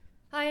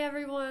Hi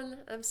everyone,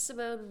 I'm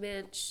Simone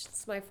Muench.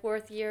 It's my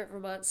fourth year at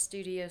Vermont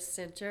Studio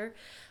Center.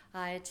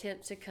 I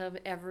attempt to come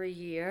every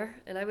year,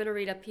 and I'm going to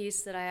read a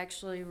piece that I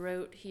actually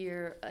wrote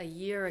here a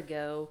year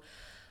ago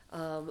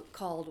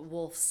called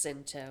Wolf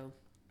Cento.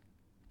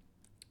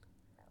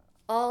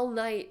 All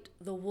night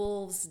the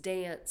wolves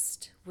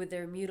danced with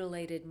their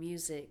mutilated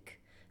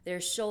music,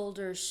 their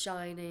shoulders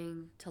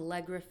shining,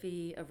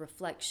 telegraphy of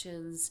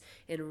reflections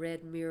in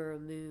red mirror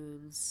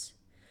moons.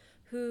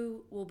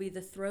 Who will be the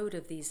throat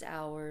of these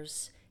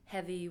hours,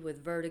 heavy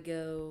with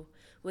vertigo,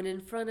 when in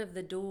front of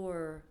the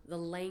door, the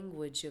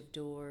language of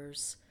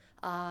doors,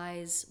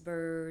 eyes,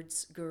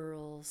 birds,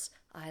 girls,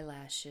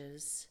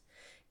 eyelashes,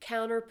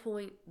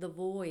 counterpoint the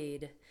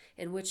void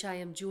in which I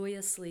am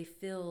joyously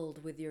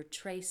filled with your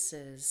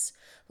traces,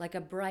 like a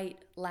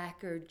bright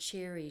lacquered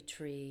cherry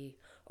tree,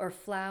 or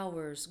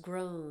flowers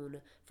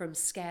grown from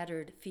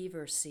scattered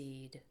fever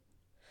seed.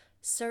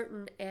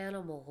 Certain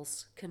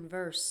animals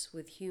converse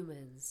with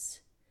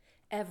humans.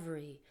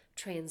 Every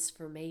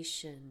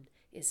transformation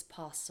is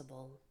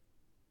possible.